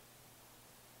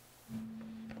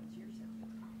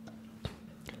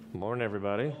Morning,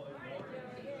 everybody.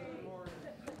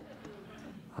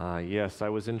 Yes, I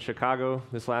was in Chicago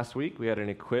this last week. We had an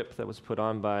equip that was put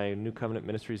on by New Covenant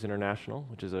Ministries International,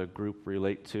 which is a group we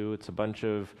relate to. It's a bunch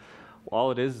of,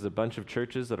 all it is a bunch of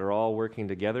churches that are all working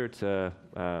together to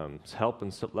help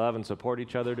and love and support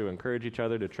each other, to encourage each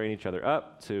other, to train each other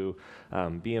up, to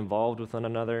be involved with one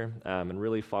another, and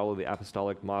really follow the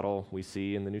apostolic model we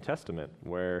see in the New Testament,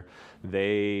 where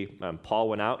Paul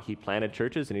went out, he planted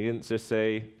churches, and he didn't just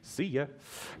say, see ya.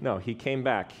 No, he came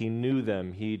back, he knew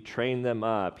them, he trained them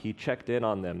up, he checked in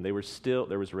on them. There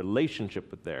was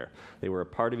relationship with there. They were a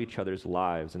part of each other's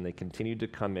lives, and they continued to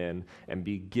come in and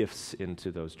be gifts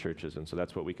into those churches. And so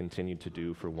that's what we continue to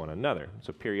do for one another.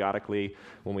 So periodically,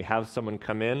 when we have someone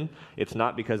come in, it's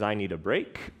not because I need a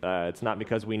break. It's not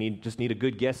because we just need a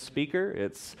good guest speaker.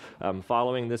 It's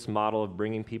following this model of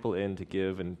bringing people in to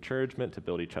give encouragement, to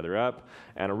build each other up.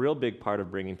 And a real big part of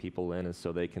bringing people in is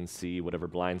so they can see whatever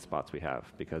blind spots we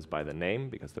have. Because by the name,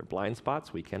 because they're blind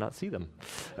spots, we cannot see them.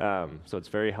 So it's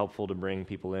very helpful to bring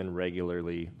people in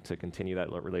regularly to continue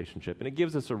that relationship. And it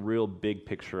gives us a real big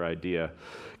picture idea.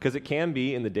 Because it can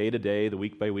be in the day-to-day, the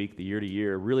week-by-week, the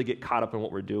year-to-year, really get caught up in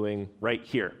what we're doing right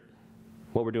here,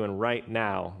 what we're doing right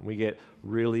now. We get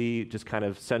really just kind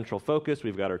of central focus.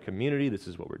 We've got our community. This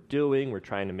is what we're doing. We're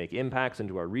trying to make impacts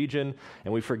into our region.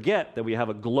 And we forget that we have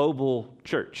a global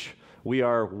church. We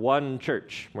are one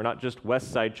church. We're not just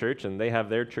West Side Church and they have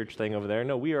their church thing over there.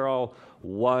 No, we are all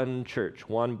one church,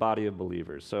 one body of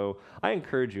believers. So I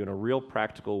encourage you in a real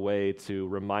practical way to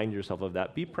remind yourself of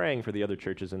that. Be praying for the other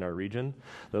churches in our region,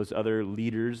 those other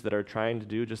leaders that are trying to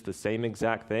do just the same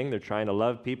exact thing. They're trying to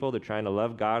love people, they're trying to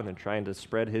love God, and they're trying to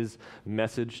spread His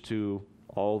message to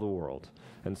all the world.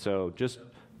 And so just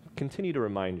continue to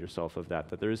remind yourself of that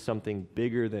there is something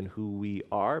bigger than who we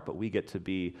are, but we get to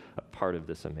be a part of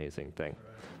this amazing thing.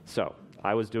 So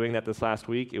I was doing that this last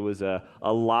week. It was a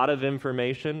lot of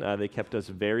information. They kept us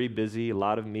very busy, a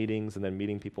lot of meetings, and then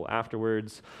meeting people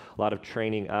afterwards, a lot of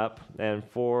training up. And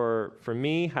for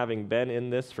me, having been in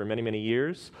this for many, many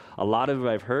years, a lot of it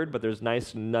I've heard, but there's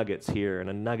nice nuggets here and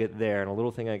a nugget there and a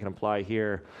little thing I can apply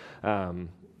here.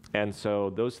 And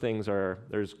so those things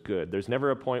there's good. There's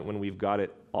never a point when we've got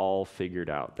it all figured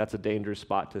out. That's a dangerous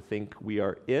spot to think we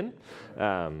are in.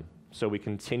 So we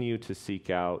continue to seek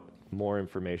out more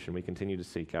information. We continue to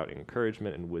seek out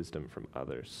encouragement and wisdom from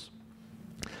others.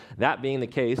 That being the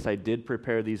case, I did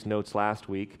prepare these notes last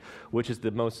week, which is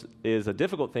a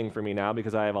difficult thing for me now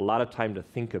because I have a lot of time to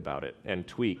think about it and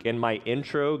tweak. And my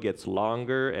intro gets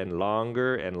longer and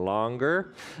longer and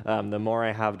longer the more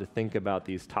I have to think about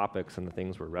these topics and the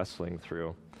things we're wrestling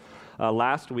through.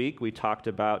 Last week, we talked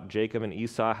about Jacob and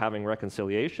Esau having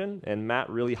reconciliation, and Matt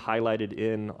really highlighted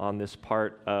in on this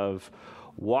part of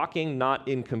walking not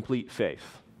in complete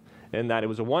faith. And that it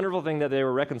was a wonderful thing that they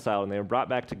were reconciled and they were brought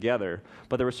back together,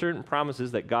 but there were certain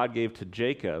promises that God gave to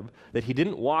Jacob that he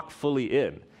didn't walk fully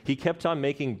in. He kept on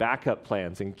making backup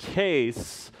plans in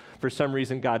case, for some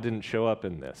reason, God didn't show up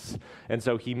in this. And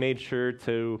so he made sure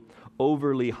to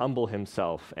overly humble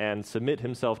himself and submit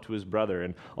himself to his brother.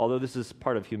 And although this is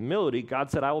part of humility, God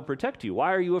said, I will protect you.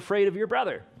 Why are you afraid of your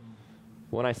brother?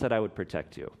 When I said I would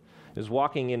protect you. Is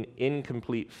walking in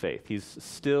incomplete faith. He's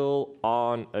still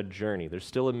on a journey. There's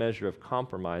still a measure of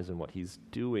compromise in what he's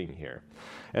doing here.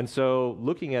 And so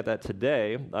looking at that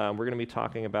today, we're going to be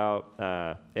talking about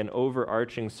an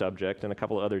overarching subject and a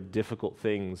couple of other difficult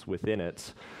things within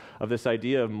it of this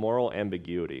idea of moral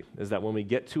ambiguity, is that when we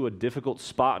get to a difficult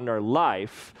spot in our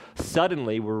life,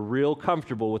 suddenly we're real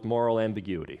comfortable with moral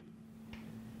ambiguity.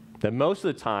 That most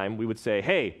of the time we would say,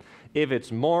 hey, if it's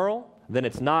moral, then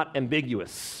it's not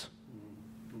ambiguous.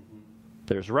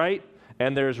 There's right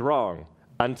and there's wrong.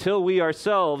 Until we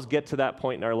ourselves get to that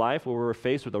point in our life where we're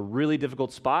faced with a really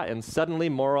difficult spot and suddenly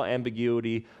moral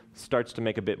ambiguity starts to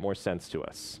make a bit more sense to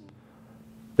us.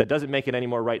 That doesn't make it any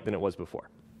more right than it was before.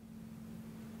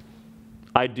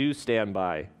 I do stand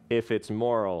by, if it's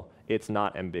moral, it's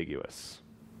not ambiguous.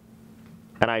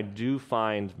 And I do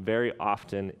find very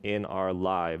often in our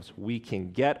lives, we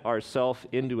can get ourselves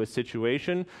into a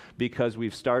situation because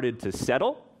we've started to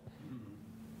settle.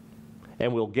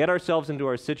 And we'll get ourselves into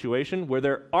our situation where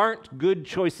there aren't good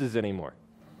choices anymore.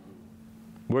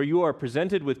 Where you are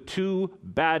presented with 2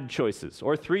 bad choices,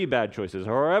 or 3 bad choices,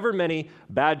 or however many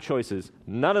bad choices.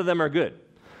 None of them are good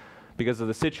because of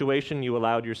the situation you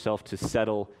allowed yourself to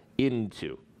settle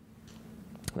into.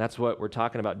 That's what we're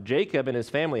talking about. Jacob and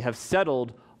his family have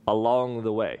settled along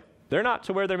the way. They're not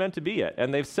to where they're meant to be yet,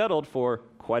 and they've settled for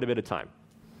quite a bit of time.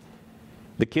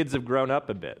 The kids have grown up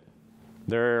a bit.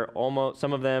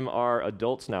 Some of them are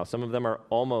adults now. Some of them are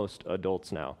almost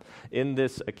adults now. In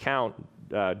this account,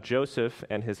 Joseph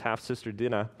and his half-sister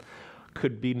Dinah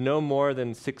could be no more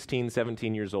than 16,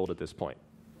 17 years old at this point.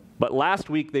 But last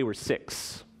week they were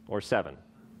 6 or 7.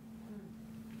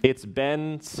 It's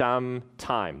been some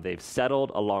time. They've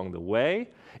settled along the way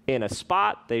in a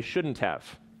spot they shouldn't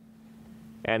have.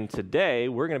 And today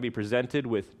we're going to be presented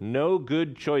with no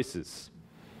good choices.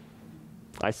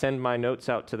 I send my notes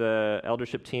out to the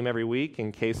eldership team every week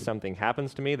in case something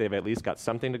happens to me. They've at least got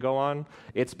something to go on.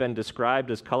 It's been described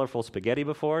as colorful spaghetti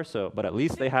before, but at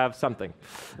least they have something.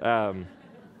 And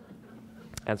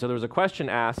so there was a question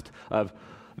asked of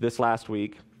this last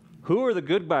week, who are the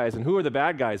good guys and who are the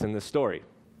bad guys in this story?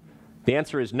 The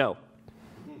answer is no.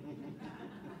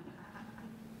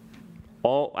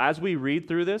 As we read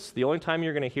through this, the only time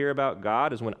you're going to hear about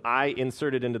God is when I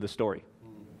insert it into the story.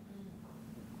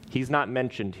 He's not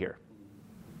mentioned here.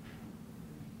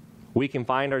 We can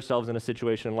find ourselves in a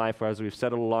situation in life where, as we've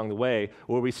settled along the way,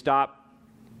 where we stop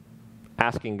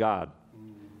asking God.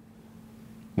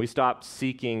 We stop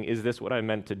seeking, is this what I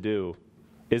meant to do?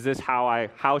 Is this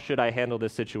how should I handle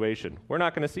this situation? We're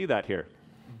not going to see that here.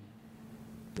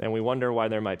 And we wonder why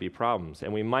there might be problems.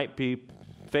 And we might be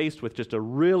faced with just a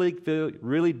really,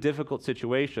 really difficult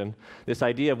situation, this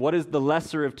idea of what is the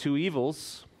lesser of two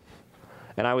evils.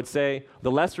 And I would say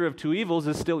the lesser of two evils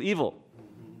is still evil.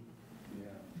 Yeah.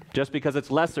 Just because it's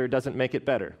lesser doesn't make it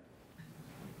better.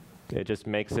 It just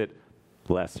makes it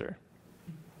lesser.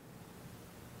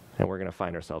 And we're going to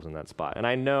find ourselves in that spot. And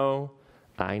I know,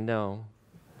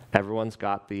 everyone's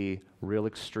got the real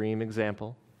extreme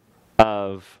example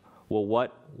of, well,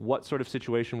 what sort of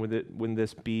situation would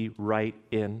this be right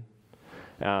in?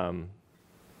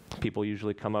 People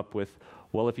usually come up with,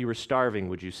 well, if you were starving,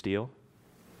 would you steal?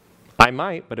 I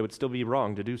might, but it would still be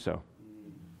wrong to do so.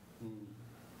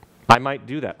 I might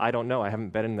do that. I don't know. I haven't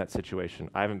been in that situation.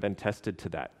 I haven't been tested to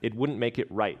that. It wouldn't make it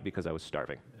right because I was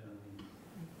starving.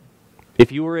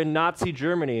 If you were in Nazi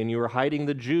Germany and you were hiding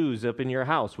the Jews up in your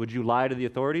house, would you lie to the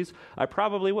authorities? I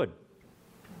probably would.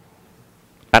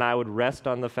 And I would rest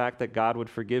on the fact that God would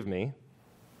forgive me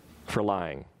for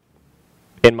lying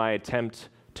in my attempt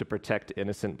to protect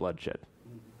innocent bloodshed.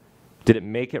 Did it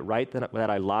make it right that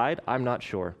I lied? I'm not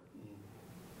sure.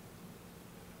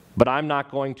 But I'm not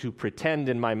going to pretend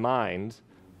in my mind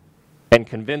and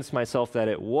convince myself that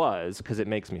it was because it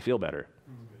makes me feel better.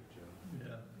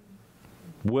 Yeah.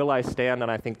 Will I stand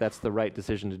and I think that's the right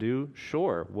decision to do?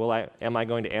 Sure. Am I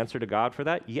going to answer to God for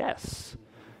that? Yes.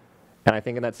 And I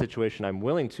think in that situation I'm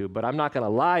willing to, but I'm not going to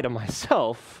lie to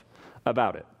myself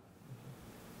about it.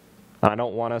 And I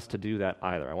don't want us to do that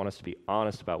either. I want us to be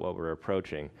honest about what we're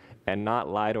approaching and not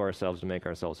lie to ourselves to make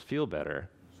ourselves feel better.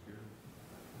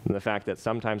 And the fact that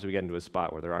sometimes we get into a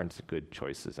spot where there aren't good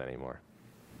choices anymore.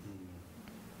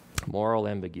 Moral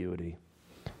ambiguity.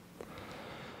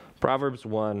 Proverbs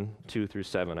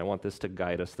 1:2-7. I want this to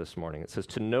guide us this morning. It says,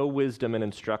 to know wisdom and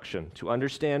instruction, to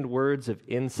understand words of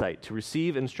insight, to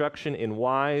receive instruction in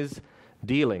wise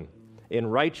dealing, in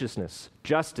righteousness,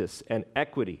 justice, and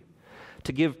equity,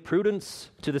 to give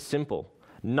prudence to the simple,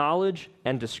 knowledge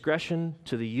and discretion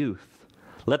to the youth.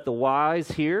 Let the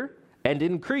wise hear and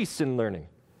increase in learning,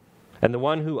 and the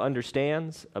one who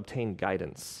understands obtain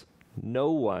guidance.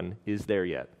 No one is there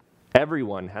yet.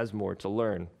 Everyone has more to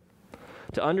learn.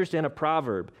 To understand a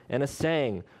proverb and a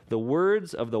saying, the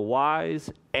words of the wise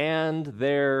and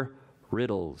their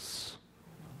riddles.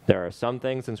 There are some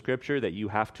things in Scripture that you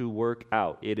have to work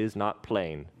out. It is not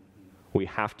plain. We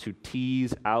have to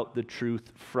tease out the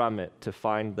truth from it to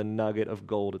find the nugget of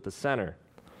gold at the center.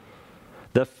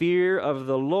 The fear of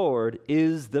the Lord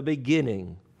is the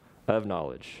beginning of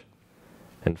knowledge,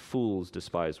 and fools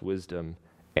despise wisdom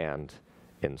and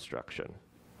instruction.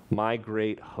 My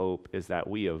great hope is that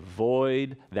we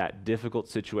avoid that difficult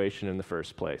situation in the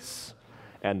first place.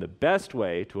 And the best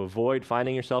way to avoid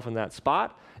finding yourself in that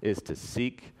spot is to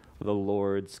seek the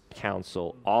Lord's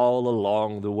counsel all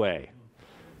along the way.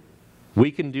 We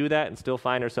can do that and still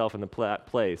find ourselves in the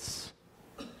place,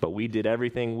 but we did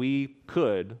everything we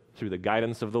could through the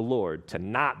guidance of the Lord to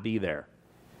not be there.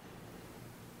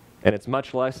 And it's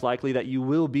much less likely that you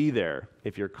will be there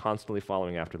if you're constantly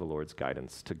following after the Lord's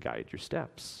guidance to guide your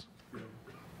steps.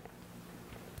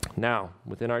 Now,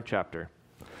 within our chapter,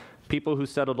 people who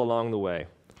settled along the way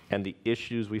and the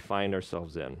issues we find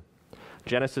ourselves in.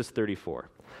 Genesis 34.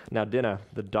 Now Dinah,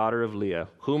 the daughter of Leah,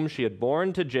 whom she had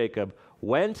borne to Jacob,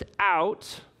 went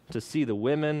out to see the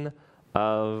women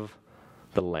of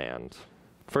the land.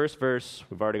 First verse,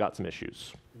 we've already got some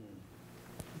issues.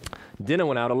 Dinah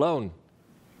went out alone.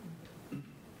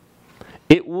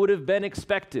 It would have been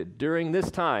expected during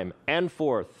this time and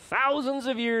for thousands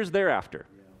of years thereafter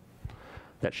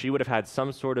that she would have had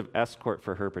some sort of escort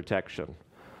for her protection.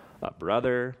 A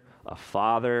brother, a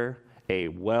father, a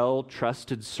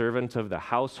well-trusted servant of the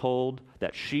household,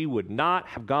 that she would not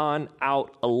have gone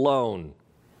out alone.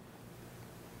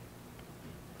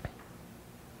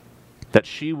 That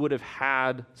she would have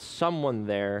had someone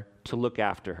there to look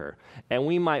after her. And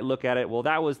we might look at it, well,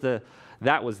 that was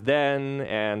then,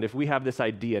 and if we have this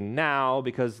idea now,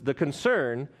 because the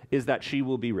concern is that she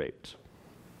will be raped.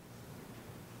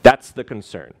 That's the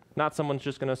concern. Not someone's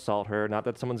just going to assault her, not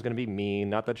that someone's going to be mean,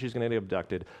 not that she's going to get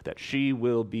abducted, that she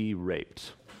will be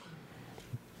raped.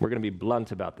 We're going to be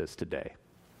blunt about this today,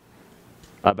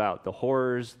 about the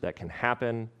horrors that can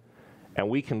happen, and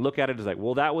we can look at it as like,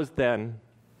 well, that was then.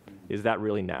 Is that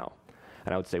really now?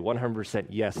 And I would say 100%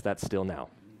 yes, that's still now.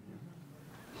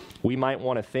 We might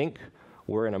want to think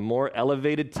we're in a more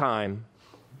elevated time,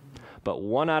 but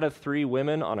 1 out of 3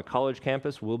 women on a college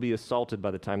campus will be assaulted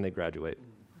by the time they graduate.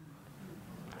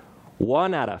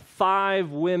 1 out of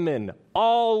 5 women,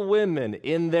 all women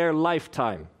in their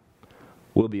lifetime,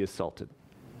 will be assaulted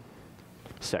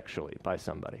sexually by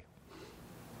somebody.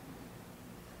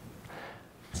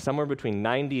 Somewhere between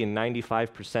 90 and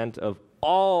 95% of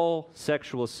all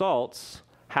sexual assaults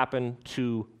happen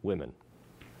to women.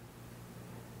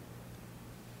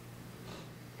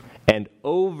 And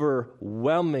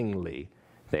overwhelmingly,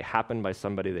 they happen by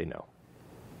somebody they know.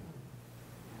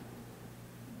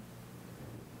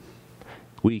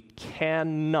 We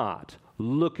cannot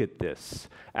look at this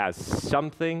as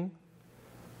something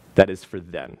that is for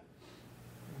them.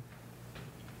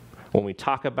 When we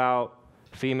talk about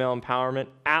female empowerment,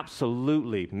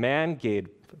 absolutely, man gave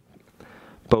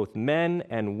both men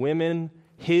and women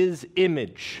his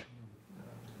image.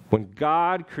 When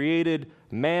God created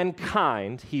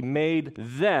mankind, he made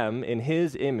them in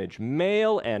his image.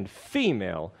 Male and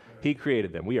female, he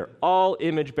created them. We are all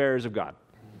image bearers of God.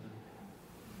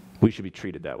 We should be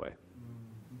treated that way.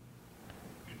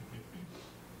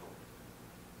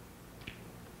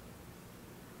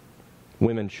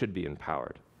 Women should be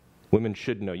empowered. Women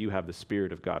should know you have the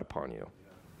Spirit of God upon you.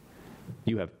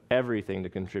 You have everything to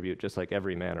contribute, just like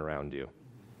every man around you.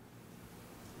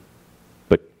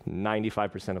 But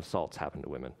 95% of assaults happen to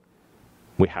women.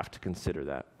 We have to consider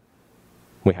that.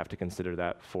 We have to consider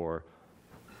that for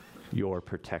your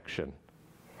protection.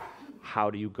 How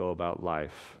do you go about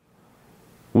life?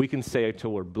 We can say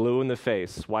until we're blue in the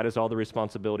face, why does all the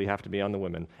responsibility have to be on the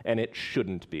women? And it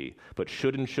shouldn't be. But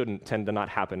should and shouldn't tend to not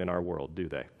happen in our world, do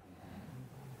they?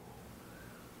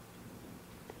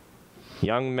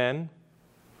 Young men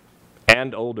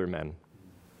and older men,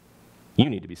 you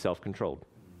need to be self-controlled.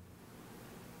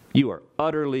 You are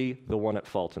utterly the one at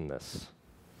fault in this.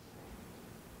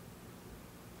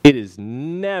 It is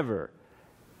never,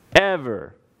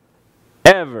 ever,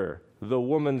 ever the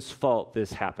woman's fault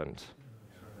this happened.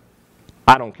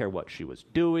 I don't care what she was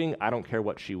doing. I don't care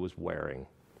what she was wearing.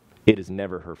 It is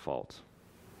never her fault.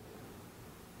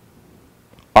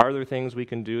 Are there things we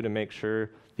can do to make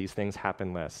sure these things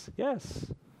happen less? Yes.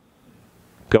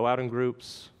 Go out in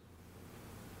groups.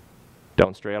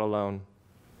 Don't stray out alone.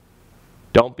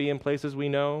 Don't be in places we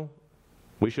know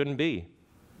we shouldn't be.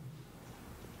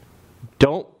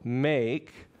 Don't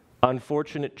make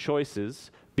unfortunate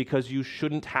choices because you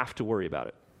shouldn't have to worry about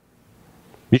it.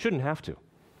 You shouldn't have to.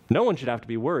 No one should have to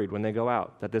be worried when they go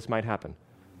out that this might happen.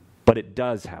 But it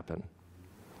does happen.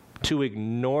 To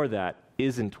ignore that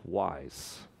isn't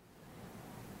wise.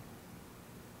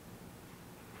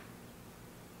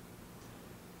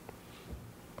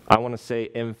 I want to say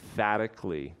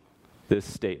emphatically this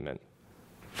statement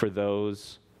for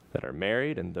those that are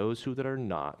married and those who that are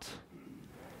not.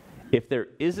 If there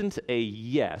isn't a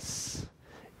yes,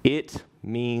 it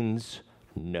means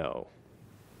no.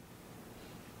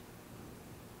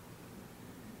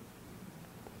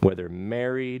 Whether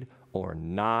married or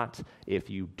not, if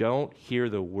you don't hear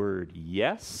the word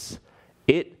yes,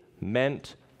 it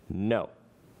meant no.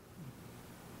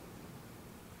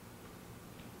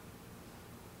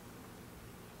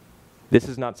 This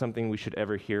is not something we should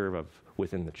ever hear of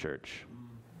within the church.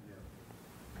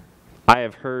 I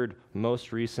have heard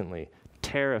most recently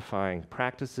terrifying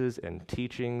practices and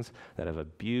teachings that have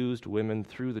abused women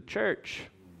through the church.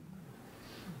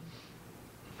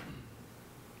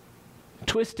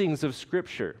 Twistings of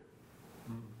Scripture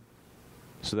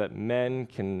so that men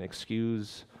can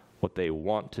excuse what they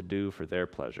want to do for their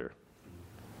pleasure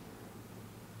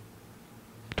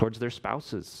towards their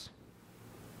spouses,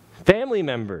 family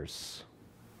members.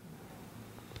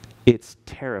 It's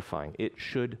terrifying. It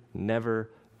should never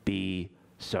be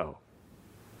so.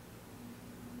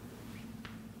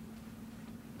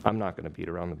 I'm not going to beat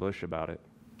around the bush about it.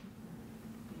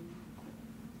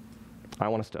 I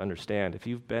want us to understand, if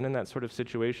you've been in that sort of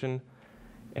situation,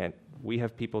 and we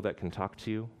have people that can talk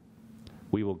to you,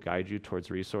 we will guide you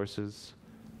towards resources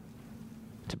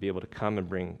to be able to come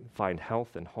and find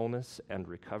health and wholeness and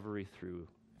recovery through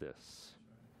this.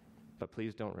 But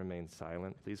please don't remain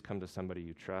silent. Please come to somebody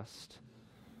you trust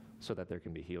so that there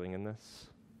can be healing in this.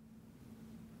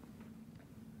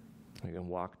 We can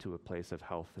walk to a place of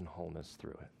health and wholeness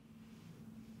through it.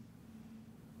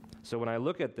 So when I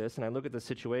look at this and I look at the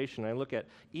situation, I look at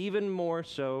even more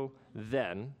so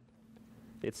then,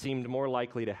 it seemed more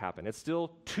likely to happen. It's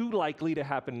still too likely to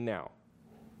happen now.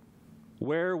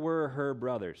 Where were her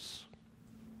brothers?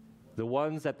 The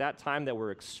ones at that time that were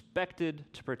expected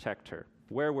to protect her.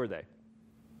 Where were they?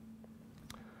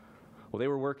 Well, they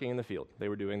were working in the field. They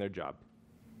were doing their job,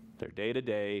 their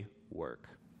day-to-day work.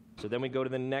 So then we go to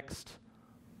the next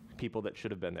people that should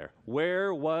have been there.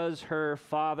 Where was her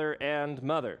father and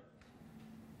mother?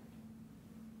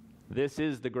 This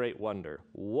is the great wonder.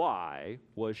 Why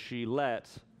was she let,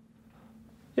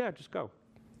 just go?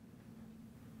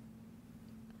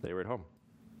 They were at home.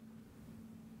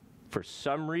 For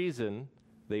some reason,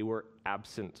 they were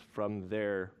absent from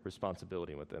their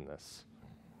responsibility within this.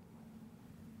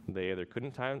 They either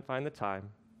couldn't find the time,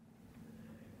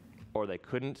 or they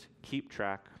couldn't keep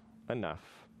track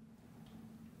enough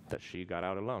that she got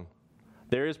out alone.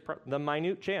 There is the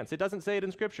minute chance, it doesn't say it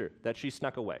in Scripture, that she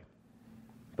snuck away.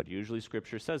 But usually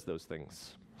Scripture says those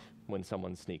things when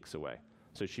someone sneaks away.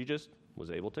 So she just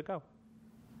was able to go.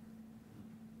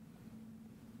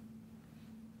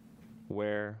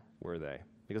 Where were they?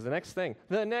 Because the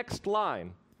next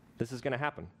line, this is going to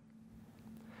happen.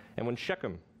 And when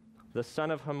Shechem, the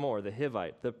son of Hamor, the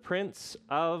Hivite, the prince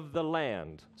of the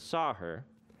land, saw her,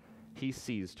 he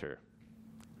seized her,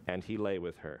 and he lay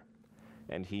with her,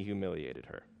 and he humiliated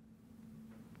her.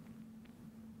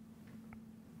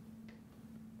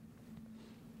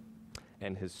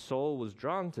 And his soul was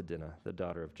drawn to Dinah, the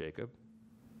daughter of Jacob.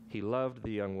 He loved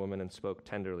the young woman and spoke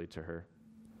tenderly to her.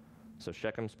 So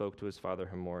Shechem spoke to his father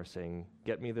Hamor, saying,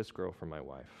 "Get me this girl for my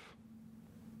wife."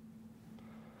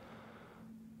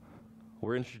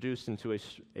 We're introduced into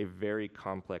a very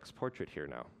complex portrait here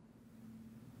now.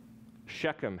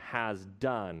 Shechem has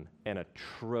done an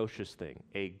atrocious thing,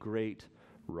 a great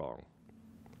wrong.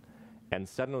 And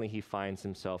suddenly he finds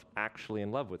himself actually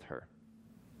in love with her.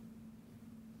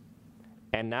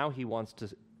 And now he wants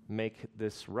to make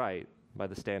this right by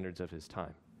the standards of his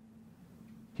time.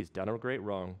 He's done a great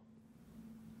wrong.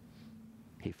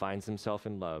 He finds himself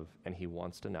in love, and he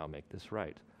wants to now make this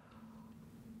right.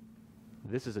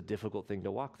 This is a difficult thing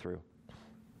to walk through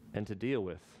and to deal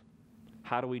with.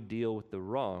 How do we deal with the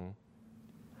wrong?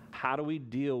 How do we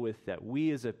deal with that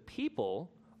we as a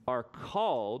people are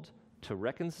called to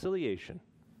reconciliation?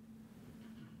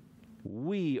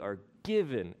 We are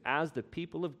given, as the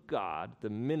people of God, the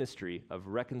ministry of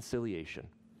reconciliation.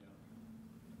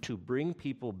 To bring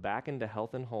people back into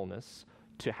health and wholeness,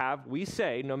 to have, we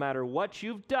say, no matter what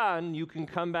you've done, you can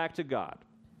come back to God.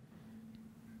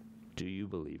 Do you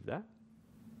believe that?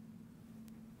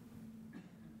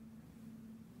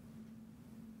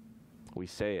 We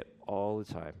say it all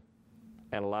the time.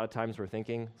 And a lot of times we're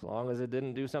thinking, as long as it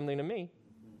didn't do something to me.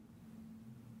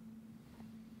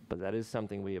 But that is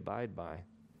something we abide by.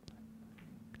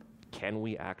 Can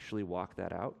we actually walk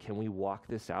that out? Can we walk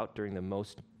this out during the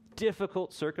most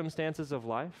difficult circumstances of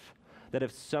life? That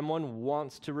if someone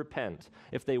wants to repent,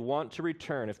 if they want to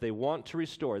return, if they want to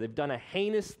restore, they've done a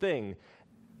heinous thing,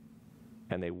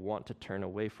 and they want to turn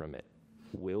away from it,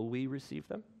 will we receive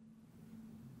them?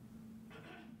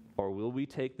 Or will we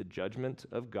take the judgment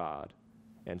of God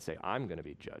and say, I'm going to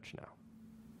be judged now?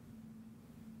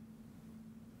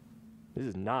 This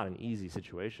is not an easy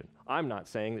situation. I'm not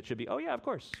saying that should be, oh yeah, of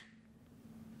course.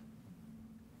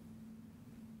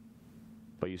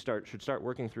 But you should start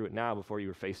working through it now before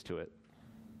you're faced to it.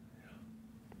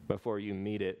 Before you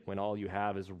meet it when all you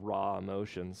have is raw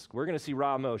emotions. We're going to see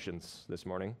raw emotions this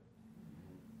morning.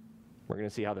 We're going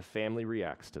to see how the family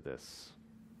reacts to this.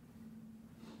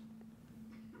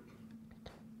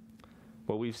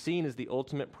 What we've seen is the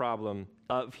ultimate problem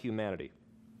of humanity.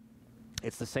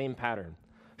 It's the same pattern.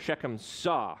 Shechem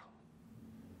saw,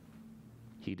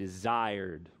 he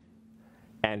desired,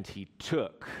 and he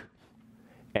took,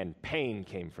 and pain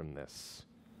came from this.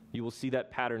 You will see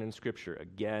that pattern in Scripture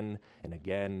again and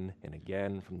again and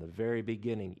again from the very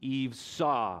beginning. Eve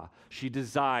saw, she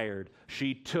desired,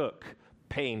 she took,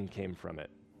 pain came from it.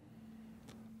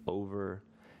 Over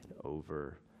and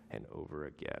over and over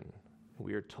again.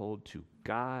 We are told to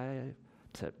guard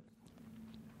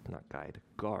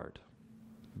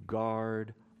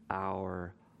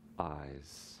our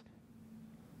eyes.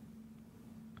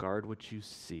 Guard what you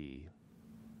see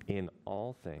in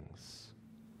all things.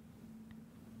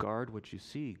 Guard what you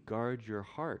see. Guard your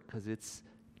heart, because it's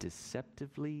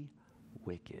deceptively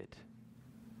wicked.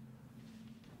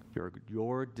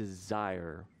 Your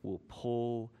desire will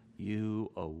pull you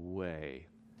away.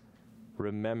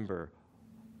 Remember,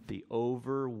 the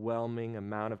overwhelming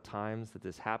amount of times that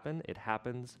this happens, it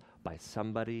happens by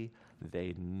somebody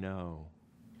they know.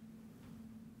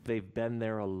 They've been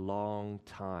there a long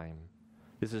time.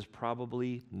 This is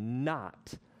probably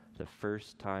not the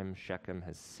first time Shechem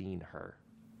has seen her.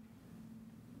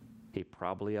 He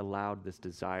probably allowed this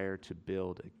desire to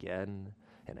build again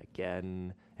and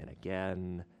again and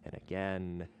again and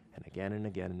again and again and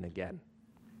again and again.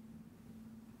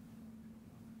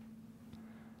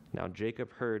 Now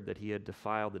Jacob heard that he had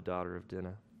defiled the daughter of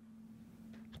Dinah,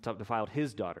 defiled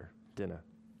his daughter, Dinah.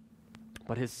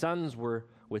 But his sons were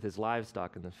with his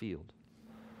livestock in the field.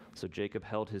 So Jacob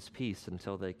held his peace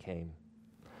until they came.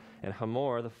 And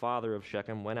Hamor, the father of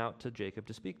Shechem, went out to Jacob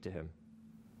to speak to him.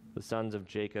 The sons of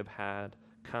Jacob had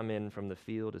come in from the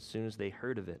field as soon as they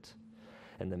heard of it.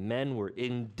 And the men were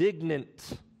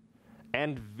indignant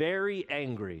and very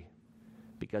angry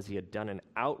because he had done an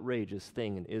outrageous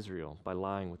thing in Israel by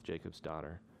lying with Jacob's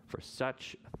daughter. For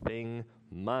such a thing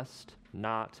must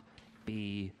not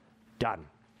be done.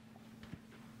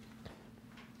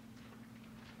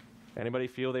 Anybody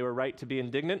feel they were right to be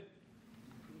indignant?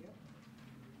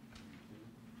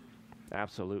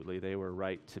 Absolutely, they were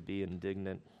right to be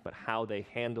indignant, but how they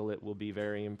handle it will be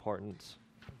very important.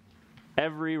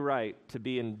 Every right to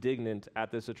be indignant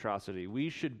at this atrocity. We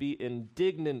should be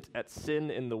indignant at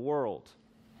sin in the world.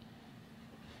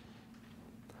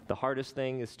 The hardest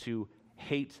thing is to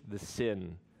hate the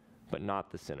sin, but not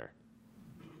the sinner.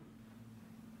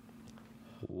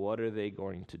 What are they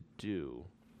going to do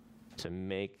to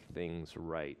make things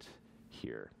right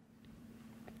here?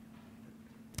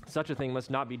 Such a thing must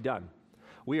not be done.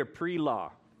 We are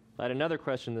pre-law. I had another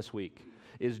question this week.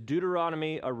 Is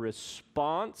Deuteronomy a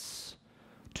response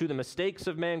to the mistakes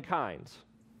of mankind?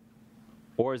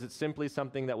 Or is it simply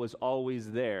something that was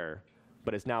always there,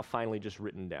 but is now finally just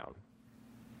written down?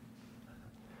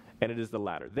 And it is the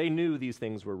latter. They knew these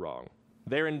things were wrong.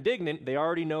 They're indignant. They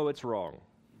already know it's wrong.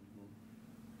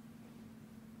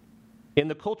 In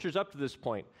the cultures up to this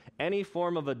point, any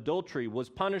form of adultery was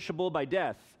punishable by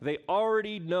death. They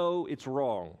already know it's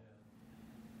wrong.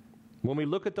 When we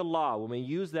look at the law, when we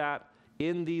use that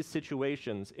in these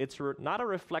situations, it's not a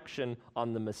reflection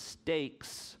on the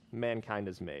mistakes mankind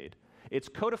has made. It's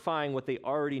codifying what they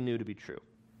already knew to be true.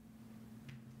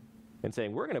 And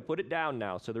saying, we're going to put it down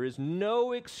now, so there is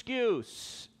no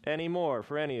excuse anymore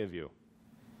for any of you.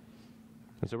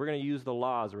 And so we're going to use the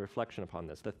law as a reflection upon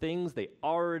this. The things they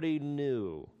already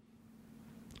knew,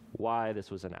 why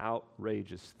this was an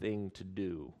outrageous thing to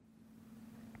do.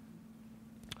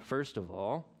 First of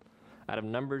all, out of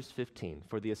Numbers 15,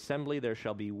 for the assembly there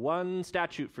shall be one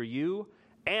statute for you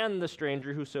and the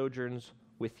stranger who sojourns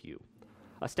with you,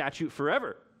 a statute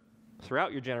forever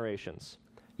throughout your generations.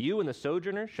 You and the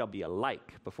sojourner shall be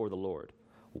alike before the Lord.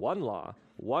 One law,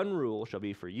 one rule shall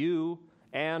be for you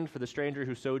and for the stranger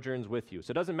who sojourns with you.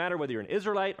 So it doesn't matter whether you're an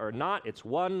Israelite or not, it's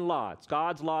one law. It's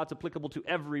God's law. It's applicable to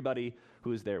everybody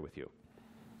who is there with you.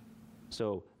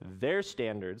 So their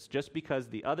standards, just because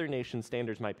the other nation's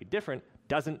standards might be different,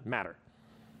 doesn't matter.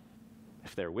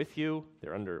 If they're with you,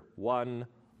 they're under one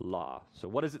law. So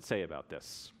what does it say about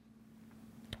this?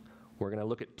 We're going to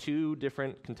look at two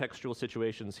different contextual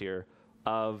situations here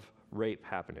of rape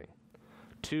happening.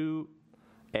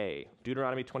 2a,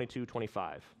 Deuteronomy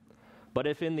 22:25. But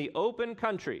if in the open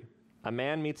country a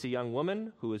man meets a young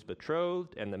woman who is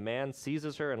betrothed and the man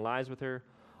seizes her and lies with her,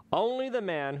 only the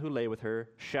man who lay with her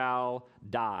shall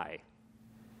die.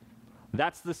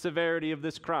 That's the severity of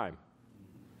this crime.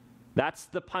 That's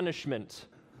the punishment.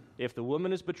 If the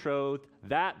woman is betrothed,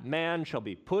 that man shall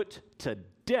be put to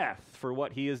death for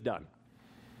what he has done.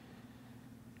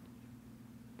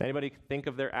 Anybody think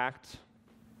of their act?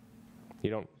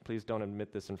 Please don't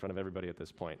admit this in front of everybody at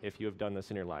this point, if you have done this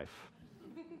in your life.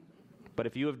 But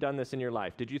if you have done this in your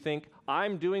life, did you think,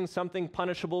 I'm doing something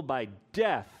punishable by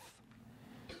death?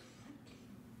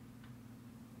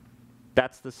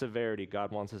 That's the severity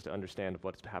God wants us to understand of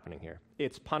what's happening here.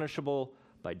 It's punishable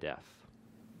by death.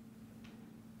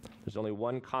 There's only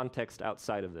one context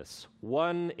outside of this,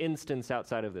 one instance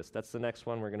outside of this. That's the next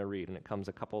one we're going to read, and it comes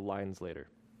a couple lines later.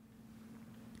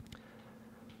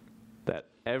 That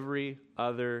every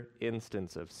other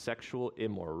instance of sexual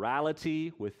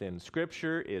immorality within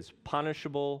Scripture is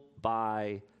punishable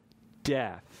by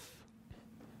death.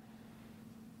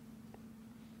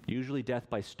 Usually death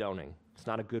by stoning. It's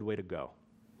not a good way to go.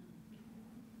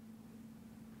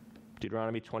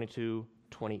 Deuteronomy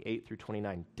 22:28 through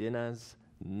 29. Dinah's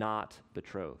not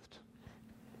betrothed.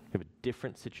 We have a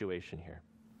different situation here.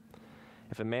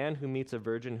 If a man who meets a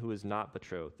virgin who is not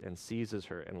betrothed and seizes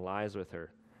her and lies with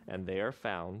her, and they are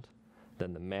found,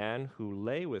 then the man who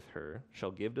lay with her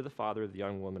shall give to the father of the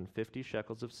young woman 50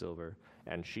 shekels of silver,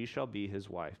 and she shall be his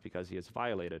wife, because he has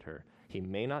violated her. He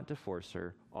may not divorce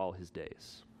her all his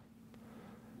days.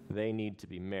 They need to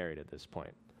be married at this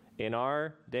point. In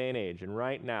our day and age, and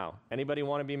right now, anybody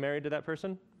want to be married to that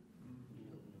person?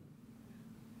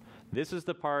 This is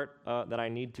the part that I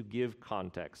need to give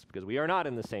context, because we are not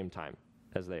in the same time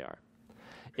as they are.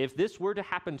 If this were to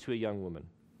happen to a young woman,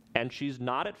 and she's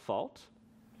not at fault,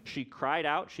 she cried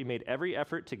out, she made every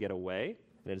effort to get away,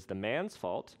 and it is the man's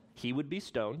fault, he would be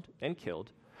stoned and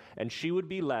killed, and she would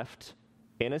be left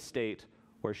in a state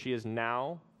where she has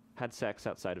now had sex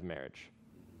outside of marriage.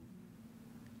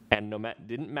 And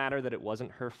didn't matter that it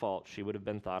wasn't her fault, she would have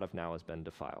been thought of now as been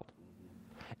defiled.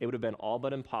 It would have been all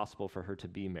but impossible for her to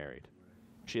be married.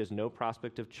 She has no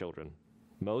prospect of children.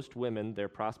 Most women, their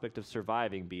prospect of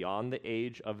surviving beyond the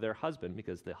age of their husband,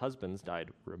 because the husbands died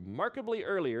remarkably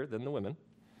earlier than the women,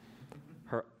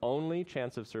 her only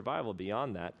chance of survival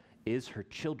beyond that is her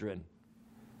children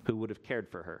who would have cared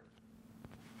for her.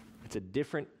 It's a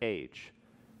different age.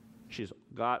 She's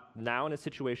got now in a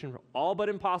situation all but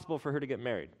impossible for her to get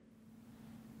married.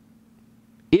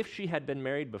 If she had been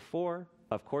married before,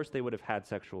 of course they would have had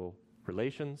sexual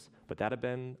relations, but that had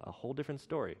been a whole different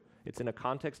story. It's in a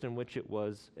context in which it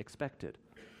was expected.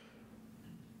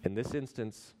 In this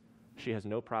instance, she has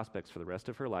no prospects for the rest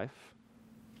of her life.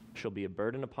 She'll be a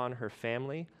burden upon her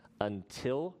family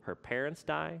until her parents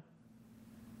die,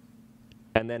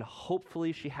 and then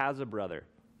hopefully she has a brother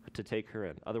to take her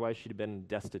in. Otherwise, she'd have been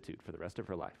destitute for the rest of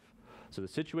her life. So the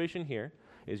situation here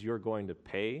is you're going to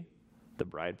pay the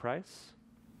bride price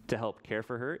to help care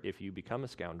for her if you become a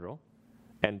scoundrel,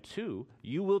 and 2,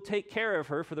 you will take care of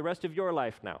her for the rest of your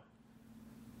life now.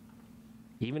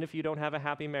 Even if you don't have a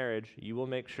happy marriage, you will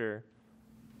make sure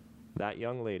that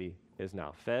young lady is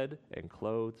now fed and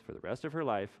clothed for the rest of her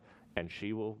life, and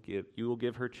you will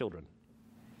give her children.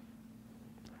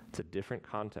 It's a different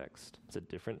context. It's a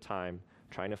different time,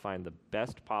 trying to find the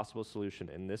best possible solution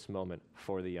in this moment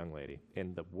for the young lady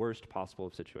in the worst possible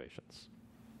of situations.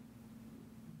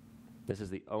 This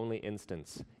is the only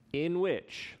instance in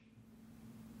which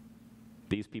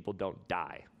these people don't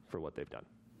die for what they've done.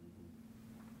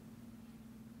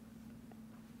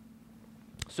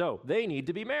 So they need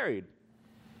to be married.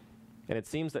 And it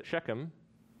seems that Shechem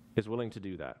is willing to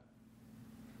do that.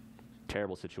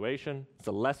 Terrible situation. It's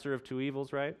the lesser of two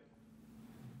evils, right?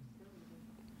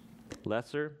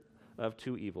 Lesser of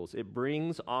two evils. It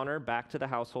brings honor back to the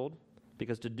household,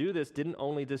 because to do this didn't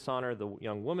only dishonor the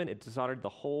young woman, it dishonored the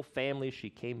whole family she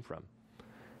came from.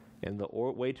 And the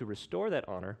way to restore that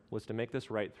honor was to make this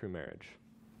right through marriage.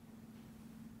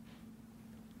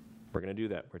 We're going to do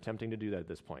that. We're attempting to do that at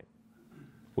this point.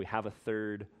 We have a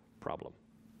third problem.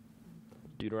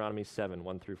 Deuteronomy 7,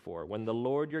 1 through 4. When the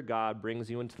Lord your God brings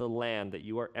you into the land that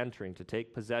you are entering to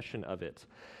take possession of it,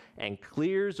 and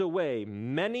clears away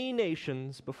many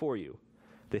nations before you,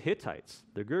 the Hittites,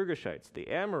 the Girgashites, the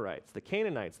Amorites, the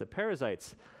Canaanites, the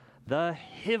Perizzites, the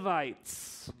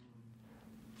Hivites.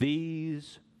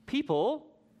 These people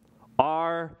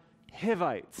are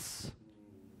Hivites.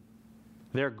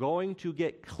 They're going to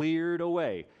get cleared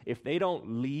away. If they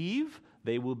don't leave,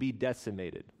 they will be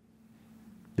decimated.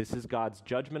 This is God's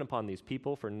judgment upon these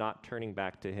people for not turning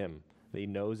back to him. He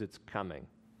knows it's coming.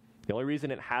 The only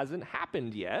reason it hasn't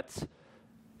happened yet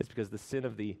is because the sin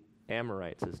of the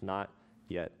Amorites is not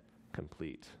yet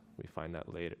complete. We find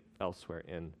that later elsewhere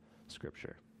in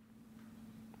Scripture.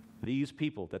 These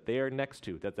people that they are next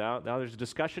to, that now there's a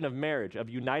discussion of marriage, of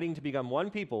uniting to become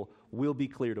one people, will be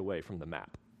cleared away from the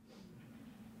map.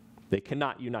 They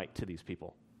cannot unite to these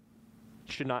people.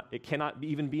 It cannot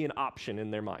even be an option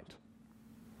in their mind.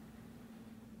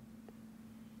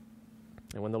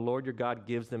 And when the Lord your God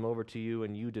gives them over to you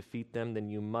and you defeat them, then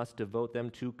you must devote them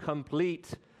to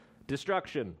complete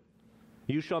destruction.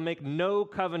 You shall make no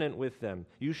covenant with them.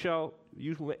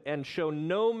 And show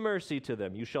no mercy to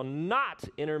them. You shall not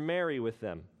intermarry with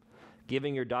them,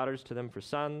 giving your daughters to them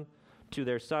to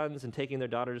their sons, and taking their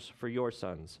daughters for your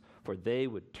sons. For they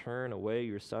would turn away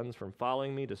your sons from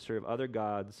following me to serve other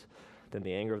gods. Then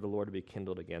the anger of the Lord would be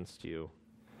kindled against you,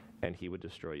 and he would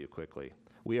destroy you quickly.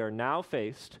 We are now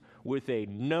faced with a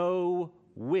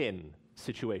no-win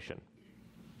situation.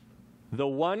 The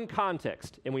one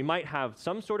context, and we might have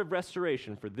some sort of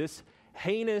restoration for this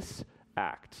heinous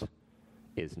act,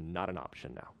 is not an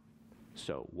option now.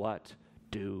 So what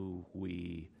do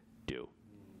we do?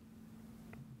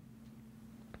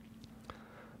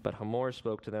 But Hamor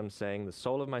spoke to them, saying, "The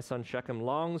soul of my son Shechem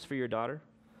longs for your daughter.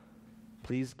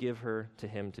 Please give her to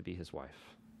him to be his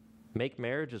wife. Make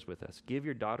marriages with us. Give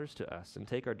your daughters to us, and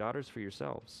take our daughters for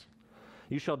yourselves.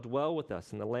 You shall dwell with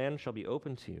us, and the land shall be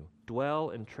open to you.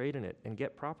 Dwell and trade in it, and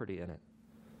get property in it."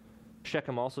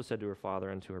 Shechem also said to her father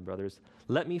and to her brothers,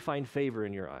 "Let me find favor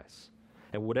in your eyes,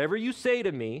 and whatever you say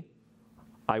to me,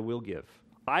 I will give.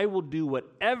 I will do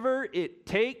whatever it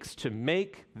takes to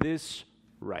make this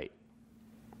right."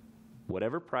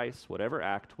 Whatever price, whatever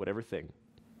act, whatever thing.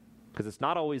 Because it's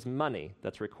not always money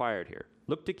that's required here.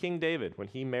 Look to King David when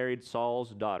he married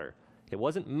Saul's daughter. It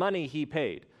wasn't money he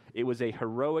paid. It was a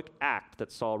heroic act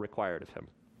that Saul required of him.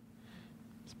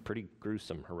 It's a pretty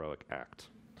gruesome heroic act.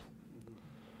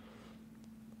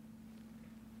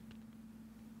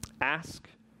 Ask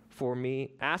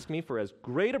me for as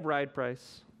great a bride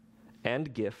price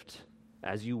and gift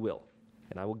as you will,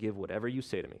 and I will give whatever you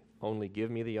say to me. Only give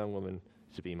me the young woman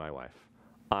to be my wife.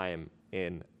 I am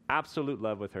in absolute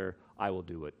love with her. I will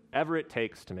do whatever it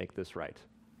takes to make this right.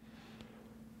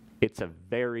 It's a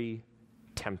very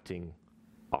tempting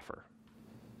offer.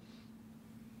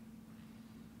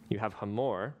 You have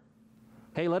Hamor.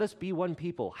 Hey, let us be one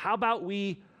people. How about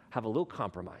we have a little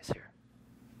compromise here?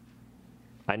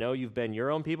 I know you've been your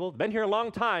own people. Been here a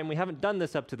long time. We haven't done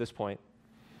this up to this point.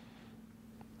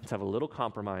 Let's have a little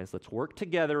compromise. Let's work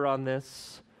together on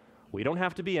this. We don't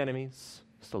have to be enemies.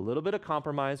 Just a little bit of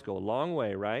compromise go a long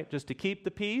way, right? Just to keep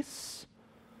the peace.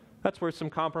 That's worth some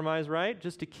compromise, right?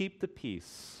 Just to keep the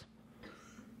peace.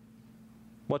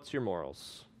 What's your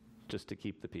morals? Just to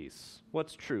keep the peace.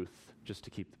 What's truth? Just to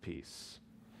keep the peace.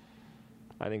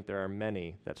 I think there are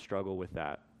many that struggle with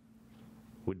that,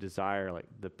 would desire like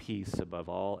the peace above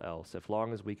all else. As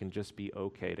long as we can just be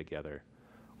okay together,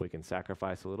 we can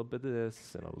sacrifice a little bit of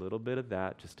this and a little bit of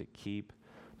that just to keep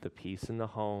the peace in the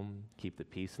home, keep the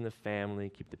peace in the family,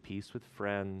 keep the peace with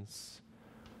friends.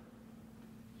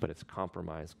 But it's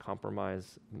compromise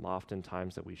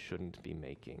oftentimes that we shouldn't be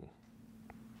making.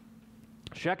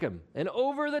 Shechem, an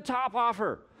over-the-top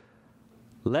offer.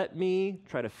 Let me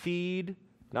try to feed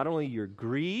not only your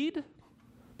greed,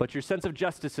 but your sense of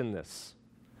justice in this.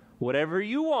 Whatever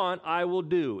you want, I will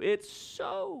do. It's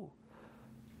so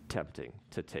tempting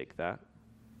to take that.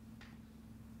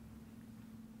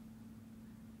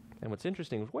 And what's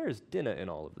interesting is, where's Dinah in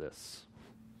all of this?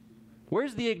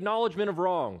 Where's the acknowledgement of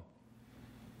wrong?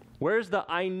 Where's the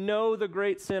I know the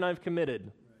great sin I've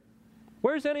committed?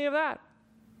 Where's any of that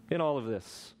in all of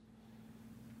this?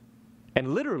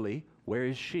 And literally, where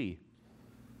is she?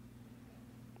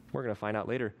 We're going to find out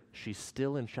later. She's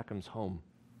still in Shechem's home.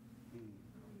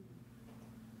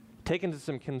 Take into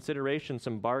some consideration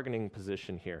some bargaining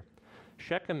position here.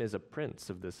 Shechem is a prince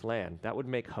of this land. That would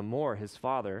make Hamor, his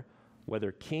father,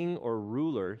 whether king or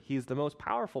ruler, he's the most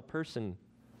powerful person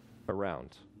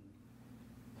around.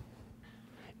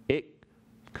 It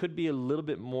could be a little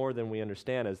bit more than we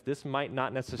understand, as this might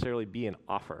not necessarily be an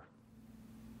offer,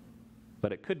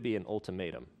 but it could be an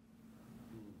ultimatum.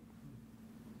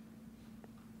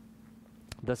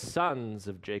 The sons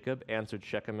of Jacob answered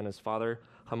Shechem and his father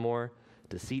Hamor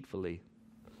deceitfully,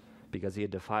 because he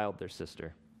had defiled their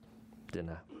sister,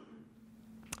 Dinah.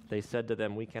 They said to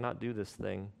them, "We cannot do this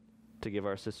thing to give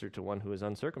our sister to one who is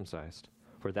uncircumcised,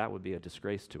 for that would be a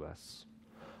disgrace to us.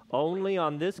 Only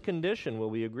on this condition will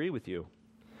we agree with you,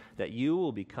 that you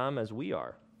will become as we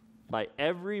are, by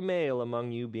every male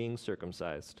among you being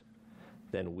circumcised.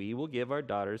 Then we will give our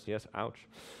daughters," yes, ouch,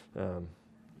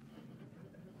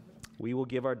 "we will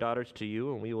give our daughters to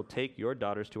you, and we will take your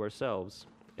daughters to ourselves,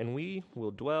 and we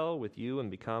will dwell with you and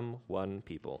become one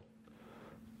people.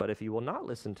 But if you will not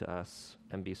listen to us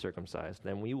and be circumcised,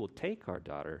 then we will take our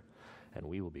daughter, and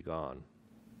we will be gone."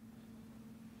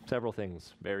 Several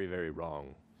things very, very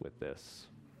wrong with this.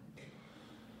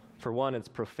 For one, it's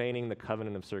profaning the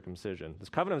covenant of circumcision. This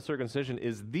covenant of circumcision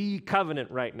is the covenant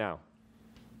right now.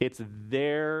 It's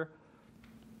their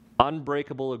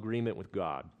unbreakable agreement with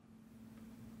God.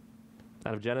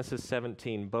 Out of Genesis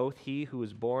 17, "Both he who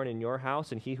is born in your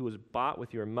house and he who is bought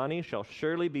with your money shall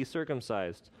surely be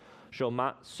circumcised.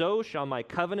 So shall my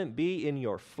covenant be in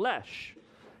your flesh,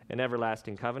 an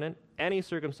everlasting covenant. Any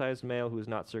circumcised male who is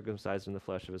not circumcised in the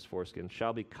flesh of his foreskin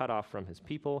shall be cut off from his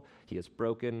people. He has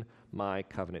broken my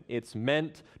covenant." It's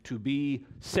meant to be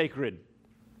sacred.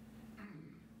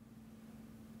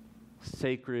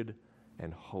 Sacred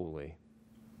and holy.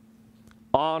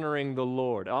 Honoring the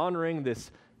Lord, honoring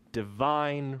this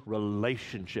divine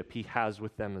relationship he has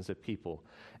with them as a people.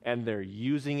 And they're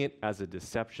using it as a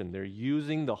deception. They're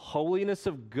using the holiness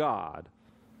of God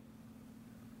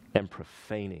and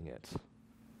profaning it.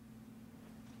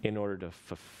 in order to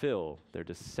fulfill their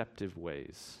deceptive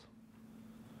ways.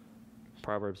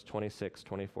 Proverbs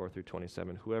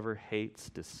 26:24-27. Whoever hates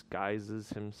disguises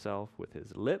himself with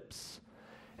his lips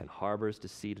and harbors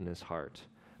deceit in his heart.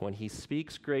 When he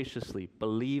speaks graciously,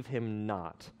 believe him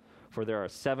not, for there are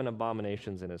 7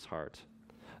 abominations in his heart.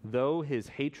 Though his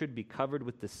hatred be covered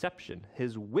with deception,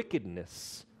 his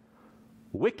wickedness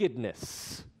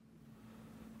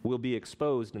will be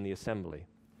exposed in the assembly.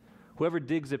 Whoever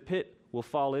digs a pit will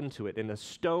fall into it, and a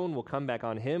stone will come back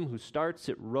on him who starts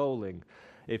it rolling.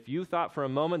 If you thought for a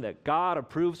moment that God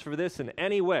approves for this in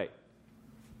any way,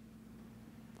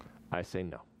 I say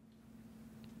no.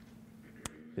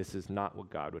 This is not what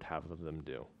God would have them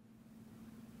do.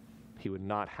 He would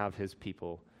not have his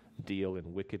people deal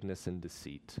in wickedness and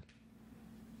deceit.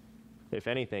 If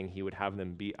anything, he would have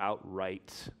them be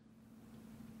outright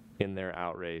in their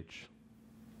outrage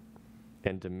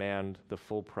and demand the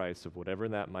full price of whatever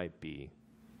that might be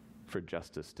for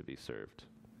justice to be served.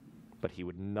 But he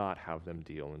would not have them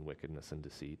deal in wickedness and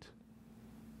deceit.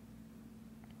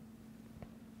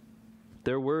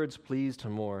 Their words pleased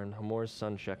Hamor and Hamor's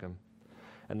son Shechem,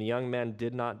 and the young man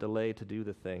did not delay to do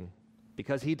the thing,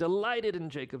 because he delighted in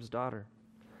Jacob's daughter.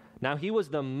 Now he was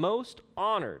the most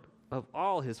honored of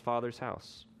all his father's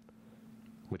house,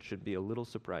 which should be a little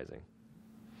surprising.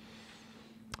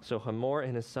 So Hamor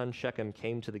and his son Shechem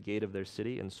came to the gate of their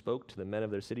city and spoke to the men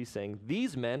of their city, saying,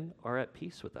 "These men are at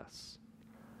peace with us.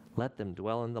 Let them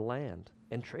dwell in the land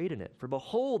and trade in it. For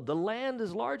behold, the land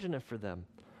is large enough for them.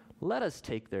 Let us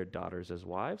take their daughters as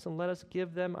wives, and let us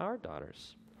give them our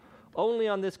daughters. Only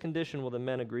on this condition will the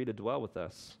men agree to dwell with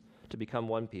us, to become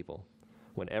one people,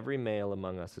 when every male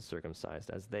among us is circumcised,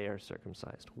 as they are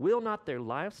circumcised. Will not their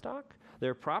livestock,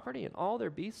 their property, and all their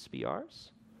beasts be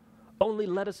ours? Only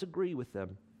let us agree with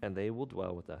them, and they will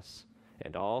dwell with us."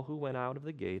 And all who went out of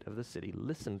the gate of the city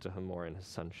listened to Hamor and his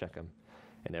son Shechem,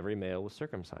 and every male was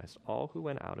circumcised, all who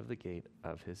went out of the gate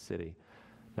of his city.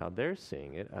 Now they're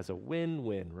seeing it as a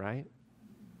win-win, right?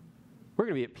 We're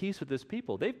going to be at peace with this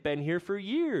people. They've been here for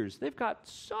years. They've got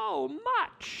so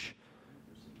much.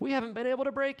 We haven't been able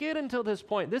to break in until this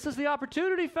point. This is the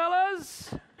opportunity,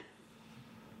 fellas.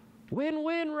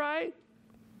 Win-win, right?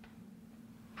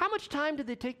 How much time did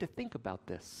they take to think about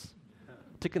this?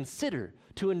 To consider,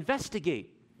 to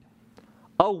investigate?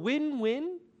 A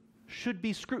win-win should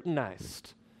be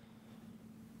scrutinized.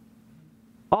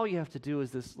 All you have to do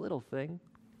is this little thing.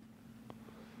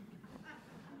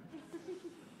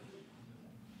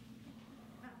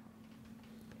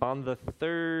 On the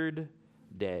 3rd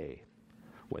day,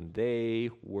 when they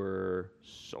were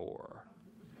sore.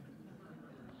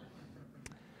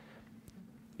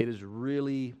 It is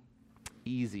really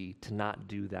easy to not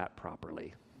do that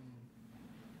properly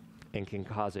and can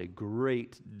cause a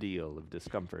great deal of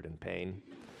discomfort and pain.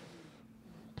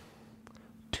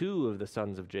 2 of the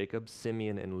sons of Jacob,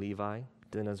 Simeon and Levi,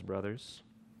 Dinah's brothers,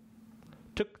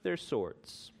 took their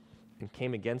swords and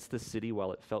came against the city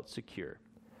while it felt secure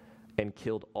and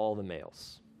killed all the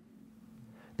males.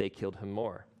 They killed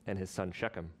Hamor and his son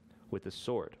Shechem with the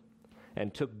sword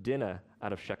and took Dinah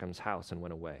out of Shechem's house and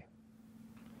went away.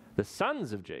 The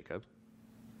sons of Jacob,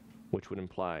 which would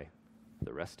imply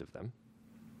the rest of them,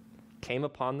 came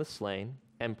upon the slain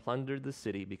and plundered the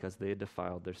city because they had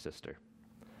defiled their sister.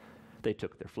 They